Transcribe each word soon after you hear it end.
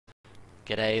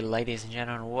G'day ladies and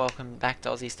gentlemen, welcome back to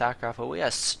Aussie Starcraft, where we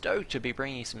are stoked to be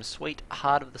bringing you some sweet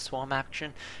Heart of the Swarm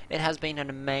action. It has been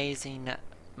an amazing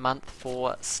month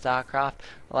for Starcraft.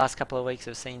 The last couple of weeks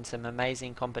have seen some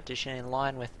amazing competition. In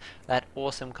line with that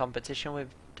awesome competition,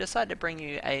 we've decided to bring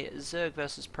you a Zerg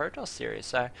versus Protoss series.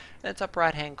 So in the top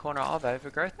right hand corner of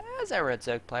Overgrowth, as our red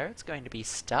Zerg player, it's going to be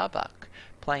Starbuck,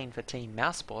 playing for Team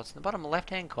Mouse Sports. In the bottom left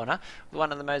hand corner, with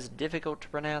one of the most difficult to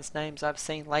pronounce names I've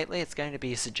seen lately, it's going to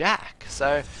be Sjaak.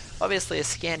 So obviously a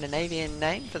Scandinavian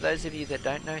name. For those of you that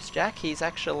don't know Sjaak, he's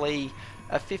actually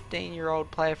a 15-year-old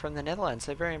player from the Netherlands,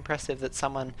 so very impressive that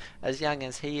someone as young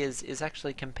as he is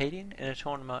actually competing in a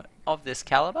tournament of this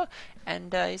caliber,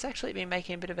 and he's actually been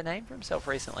making a bit of a name for himself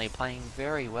recently, playing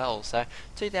very well. So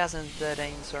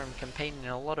 2013 saw him competing in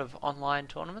a lot of online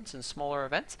tournaments and smaller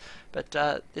events, but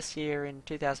this year in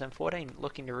 2014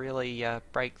 looking to really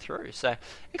break through. So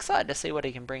excited to see what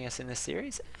he can bring us in this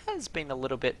series. It has been a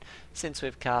little bit since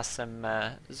we've cast some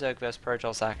Zerg vs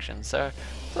Protoss action, so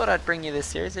thought I'd bring you this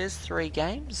series. There's 3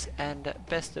 games and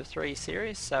best of 3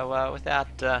 series, so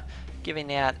without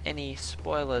giving out any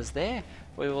spoilers there,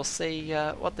 we will see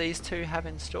what these two have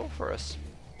in store for us.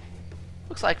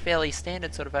 Looks like fairly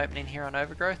standard sort of opening here on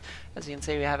Overgrowth. As you can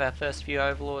see, we have our first few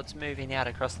overlords moving out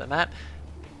across the map,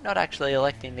 not actually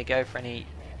electing to go for any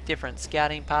different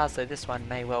scouting paths, so this one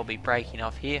may well be breaking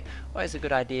off here. Always a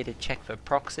good idea to check for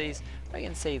proxies. We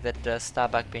can see that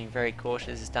Starbuck, being very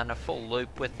cautious, has done a full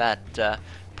loop with that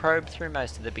probe through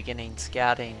most of the beginning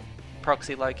scouting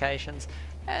proxy locations,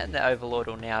 and the Overlord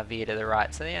will now veer to the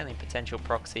right, so the only potential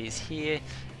proxy is here,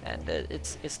 and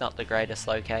it's not the greatest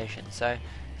location. So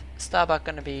Starbuck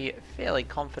going to be fairly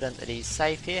confident that he's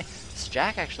safe here.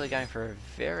 Sjaak actually going for a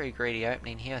very greedy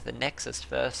opening here with the Nexus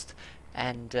first,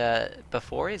 and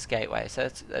before his gateway, so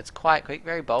it's quite quick,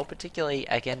 very bold, particularly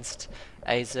against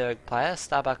a Zerg player.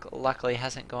 Starbuck luckily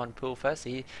hasn't gone pool first,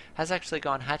 he has actually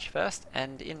gone hatch first,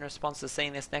 and in response to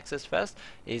seeing this Nexus first,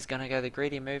 he's going to go the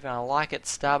greedy move, and I like it.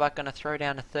 Starbuck going to throw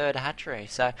down a third hatchery,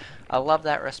 so I love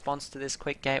that response to this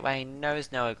quick gateway. He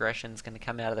knows no aggression is going to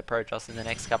come out of the Protoss in the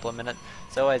next couple of minutes.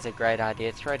 It's always a great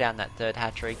idea, throw down that third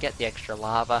hatchery, get the extra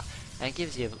lava, and it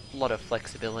gives you a lot of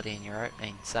flexibility in your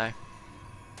opening. So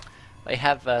we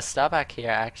have Starbuck here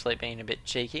actually being a bit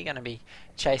cheeky, going to be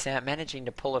chasing out, managing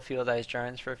to pull a few of those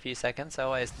drones for a few seconds, so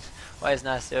always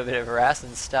nice to do a bit of harass,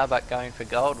 and Starbuck going for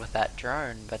gold with that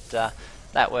drone, but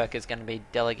that work is going to be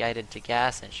delegated to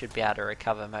gas and should be able to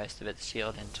recover most of its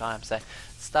shield in time. So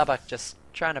Starbuck just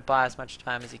trying to buy as much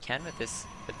time as he can with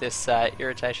this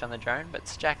irritation on the drone, but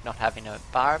Sjaak not having a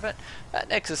bar of it.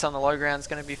 Nexus on the low ground is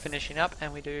going to be finishing up,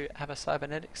 and we do have a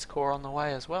cybernetics core on the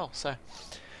way as well, so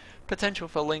potential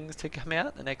for lings to come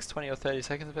out the next 20 or 30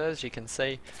 seconds, but as you can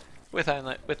see, with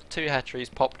 2 hatcheries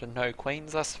popped and no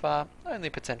queens thus far, only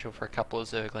potential for a couple of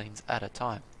zerglings at a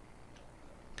time.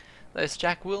 Though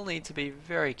Sjaak will need to be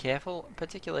very careful,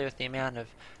 particularly with the amount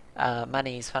of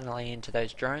money he's funneling into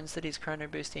those drones that he's chrono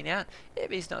boosting out.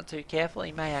 If he's not too careful,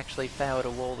 he may actually fail to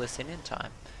wall this in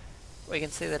time. We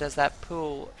can see that as that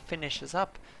pool finishes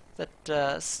up,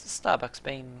 that Starbuck's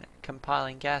been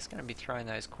compiling gas, going to be throwing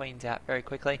those queens out very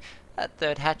quickly. That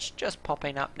third hatch just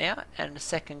popping up now, and the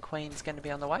second queen's going to be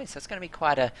on the way, so it's going to be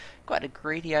quite a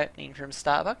greedy opening from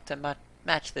Starbuck to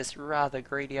match this rather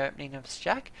greedy opening of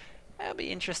Sjaak. It'll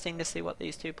be interesting to see what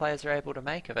these two players are able to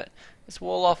make of it. This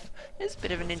wall off is a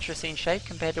bit of an interesting shape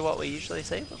compared to what we usually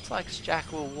see. Looks like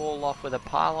Sjaak will wall off with a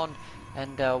pylon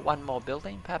and one more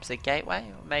building, perhaps a gateway,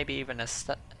 or maybe even a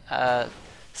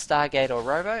Stargate or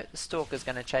Robo. The Stalker's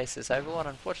going to chase this Overlord.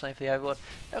 Unfortunately for the Overlord,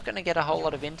 not going to get a whole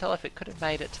lot of intel. If it could have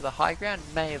made it to the high ground,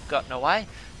 may have gotten away,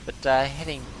 but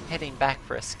heading back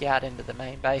for a scout into the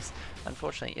main base,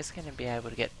 unfortunately isn't going to be able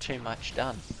to get too much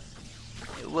done.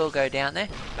 It will go down there,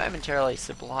 momentarily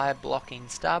supply blocking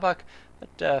Starbuck,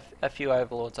 but a few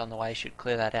Overlords on the way should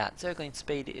clear that out. Zergling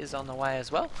speed is on the way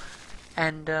as well,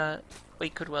 and we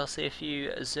could well see a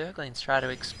few Zerglings try to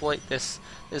exploit this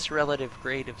relative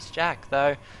greed of Sjaak,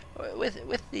 though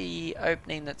with the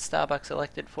opening that Starbuck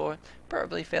selected for,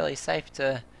 probably fairly safe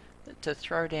to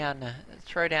throw down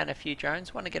a few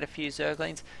drones. Want to get a few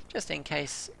Zerglings just in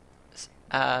case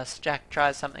Sjaak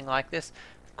tries something like this.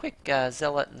 Quick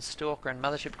Zealot and Stalker and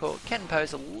Mothership Core can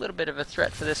pose a little bit of a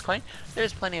threat for this queen.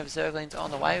 There's plenty of Zerglings on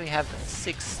the way. We have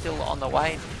 6 still on the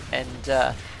way, and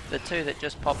the 2 that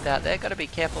just popped out there. Got to be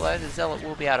careful though, the Zealot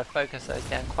will be able to focus those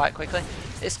down quite quickly.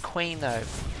 This queen though,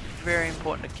 very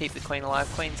important to keep the queen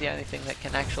alive. Queen's the only thing that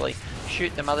can actually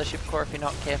shoot the Mothership Core if you're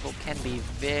not careful. Can be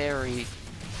very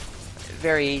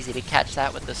easy to catch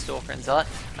that with the Stalker and Zealot.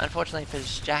 Unfortunately for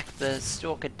Sjaak, the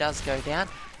Stalker does go down,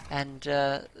 and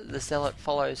the Zealot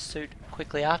follows suit quickly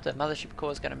quickly after. Mothership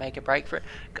core is going to make a break for it.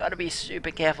 Got to be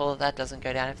super careful that doesn't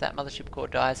go down. If that mothership core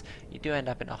dies, you do end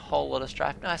up in a whole lot of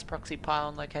strife. Nice proxy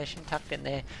pylon location tucked in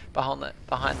there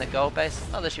behind the gold base.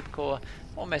 Mothership core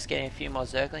almost getting a few more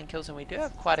Zergling kills, and we do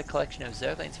have quite a collection of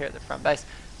Zerglings here at the front base.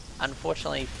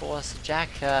 Unfortunately for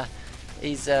Sjaak,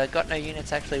 he's got no units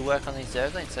to actually work on these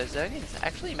Zerglings, so Zerglings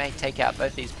actually may take out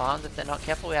both these pylons if they're not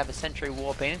careful. We have a sentry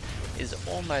warp in, is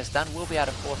almost done. We'll be able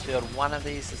to force field one of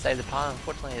these to save the pylon.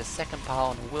 Unfortunately, the second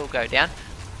pylon will go down.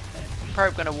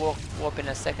 Probe going to warp in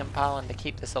a second pylon to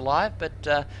keep this alive, but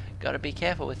got to be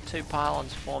careful with two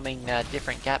pylons forming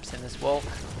different gaps in this wall.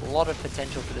 A lot of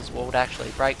potential for this wall to actually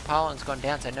break. Pylon's gone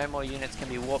down, so no more units can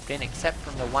be warped in except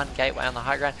from the one gateway on the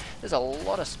high ground. There's a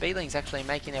lot of speedlings actually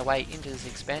making their way into this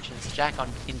expansion. Sjaak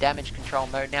in damage control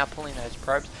mode now, pulling those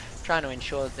probes, trying to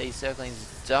ensure that these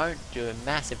Zerglings don't do a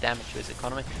massive damage to his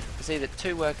economy. We see that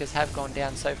 2 workers have gone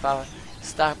down so far.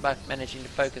 Starbuck managing to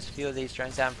focus a few of these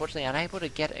drones down. Unfortunately, unable to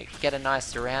get a nice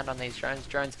surround on these drones.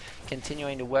 Drones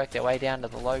continuing to work their way down to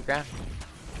the low ground.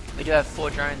 We do have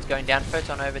 4 drones going down.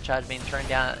 Photon overcharge being thrown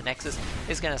down at the Nexus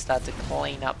is going to start to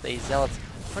clean up these zealots.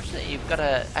 Unfortunately, you've got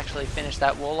to actually finish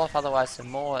that wall off, otherwise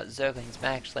some more Zerglings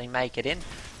may actually make it in.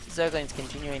 Zerglings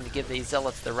continuing to give these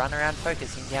zealots the runaround,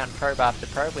 focusing down probe after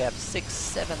probe. We have 6,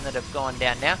 7 that have gone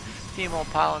down now. A few more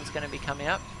pylons going to be coming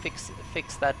up.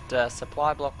 Fix that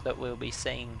supply block that we'll be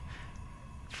seeing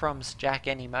from Sjaak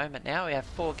any moment now. We have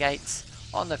 4 gates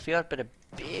on the field, but a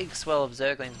big swell of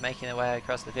Zerglings making their way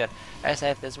across the field. As I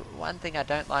say, if there's one thing I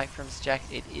don't like from Sjaak,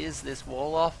 it is this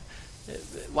wall off.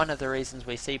 One of the reasons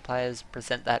we see players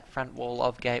present that front wall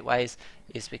of gateways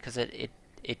is because it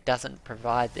doesn't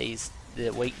provide the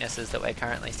weaknesses that we're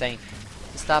currently seeing.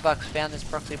 Starbuck's found this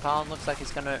proxy pylon. Looks like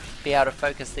he's going to be able to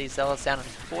focus these zealots down.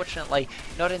 Unfortunately,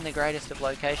 not in the greatest of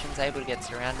locations, able to get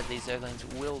surrounded. These Zerglings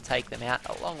will take them out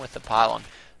along with the pylon.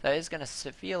 So he's going to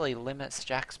severely limit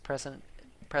Sjaak's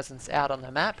presence out on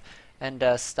the map, and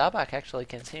Starbuck actually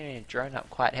continuing to drone up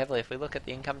quite heavily. If we look at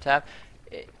the income tab,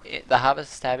 the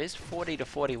harvest tab is 40 to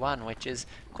 41, which is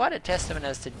quite a testament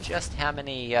as to just how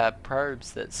many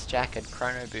probes that Sjaak had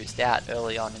chrono boost out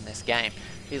early on in this game.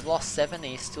 He's lost 7,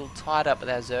 he's still tied up with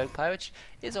our Zerg play, which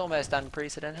is almost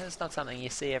unprecedented. It's not something you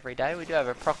see every day. We do have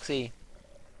a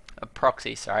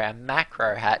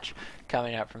macro hatch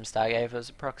coming up from Stargate. If it was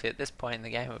a proxy at this point in the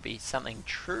game, it would be something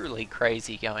truly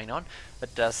crazy going on.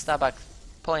 But Starbuck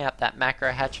pulling up that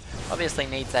macro hatch, obviously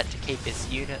needs that to keep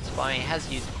his units flying. He has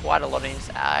used quite a lot of units.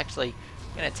 Actually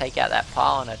going to take out that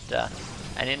pylon at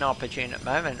an inopportune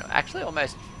moment, actually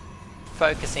almost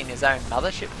focusing his own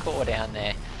mothership core down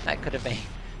there. That could have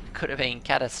been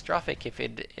catastrophic if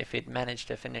he'd managed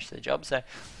to finish the job. So a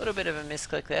little bit of a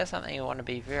misclick there, something you want to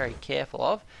be very careful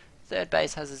of. Third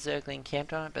base has a Zergling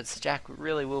camped on it, but Sjaak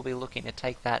really will be looking to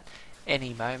take that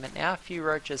any moment now. A few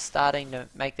roaches starting to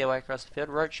make their way across the field.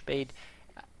 Roach speed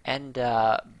and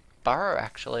burrow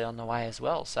actually on the way as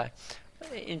well. So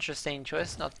interesting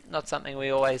choice. Not something we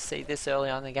always see this early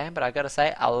on in the game, but I got to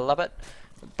say I love it.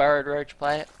 Burrowed roach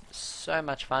play, so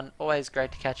much fun. Always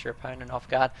great to catch your opponent off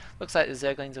guard. Looks like the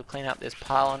Zerglings will clean up this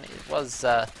pylon. It was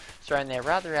thrown there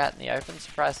rather out in the open.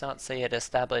 Surprised to not see it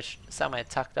established somewhere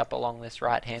tucked up along this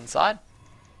right hand side.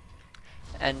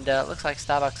 And looks like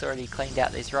Starbuck's already cleaned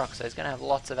out these rocks, so he's going to have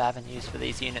lots of avenues for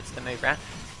these units to move around.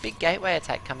 Big gateway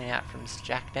attack coming out from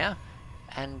Sjaak now,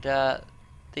 and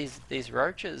these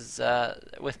roaches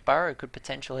with burrow could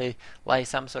potentially lay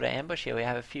some sort of ambush here. We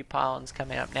have a few pylons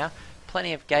coming up now.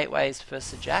 Plenty of gateways for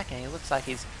Sjaak, and he looks like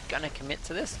he's going to commit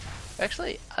to this.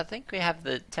 Actually, I think we have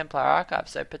the Templar Archive,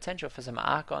 so potential for some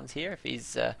Archons here if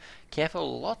he's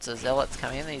careful. Lots of Zealots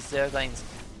coming in. These Zerglings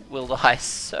will die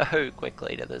so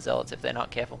quickly to the Zealots if they're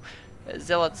not careful.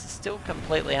 Zealots still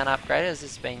completely unupgraded, as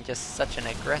this has been just such an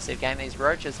aggressive game. These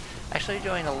roaches actually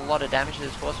doing a lot of damage to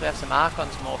this force. We have some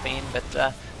Archons morphing in, but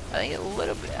I think a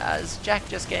little bit, Sjaak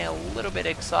just getting a little bit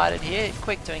excited here,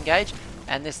 quick to engage.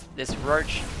 And this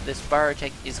burrow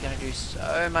tech is going to do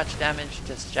so much damage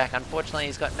to Sjaak. Unfortunately,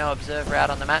 he's got no observer out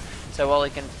on the map, so while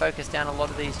he can focus down a lot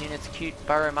of these units, cute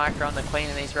burrow micro on the queen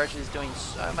and these roaches is doing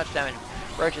so much damage.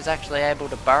 Roach is actually able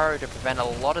to burrow to prevent a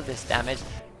lot of this damage,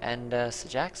 and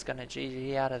Sjaak's going to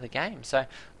GG out of the game. So a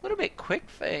little bit quick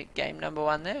for game number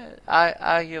 1 there.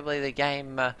 Arguably the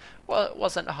game well, it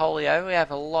wasn't wholly over. We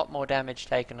have a lot more damage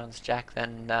taken on Sjaak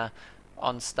than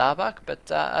on Starbuck,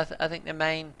 but I think the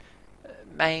main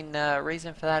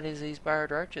reason for that is these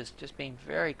burrowed roaches just being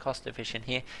very cost efficient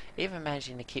here, even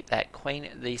managing to keep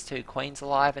these 2 queens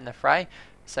alive in the fray.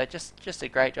 So just a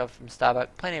great job from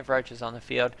Starbuck. Plenty of roaches on the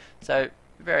field, so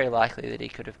very likely that he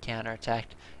could have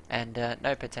counterattacked, and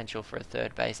no potential for a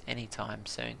third base anytime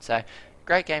soon. So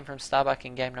great game from Starbuck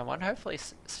in game number 1. Hopefully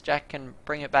Sjaak can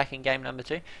bring it back in game number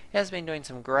 2. He has been doing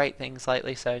some great things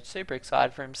lately, so super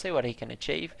excited for him, see what he can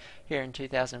achieve here in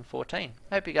 2014.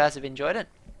 Hope you guys have enjoyed it.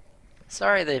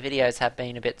 Sorry the videos have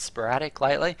been a bit sporadic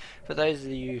lately. For those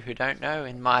of you who don't know,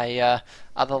 in my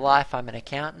other life I'm an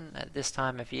accountant. At this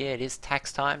time of year it is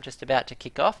tax time, just about to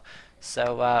kick off,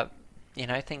 so you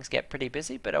know, things get pretty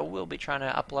busy, but I will be trying to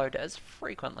upload as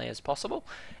frequently as possible.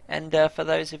 And for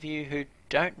those of you who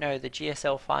don't know, the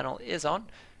GSL final is on.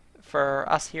 For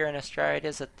us here in Australia, it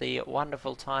is at the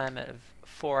wonderful time of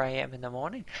 4 AM in the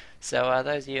morning. So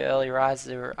those of you early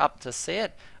risers who are up to see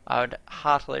it, I would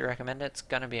heartily recommend it. It's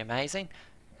going to be amazing.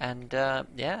 And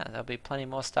yeah, there'll be plenty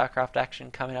more StarCraft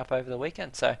action coming up over the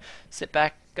weekend. So sit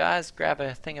back, guys, grab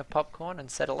a thing of popcorn and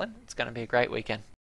settle in. It's going to be a great weekend.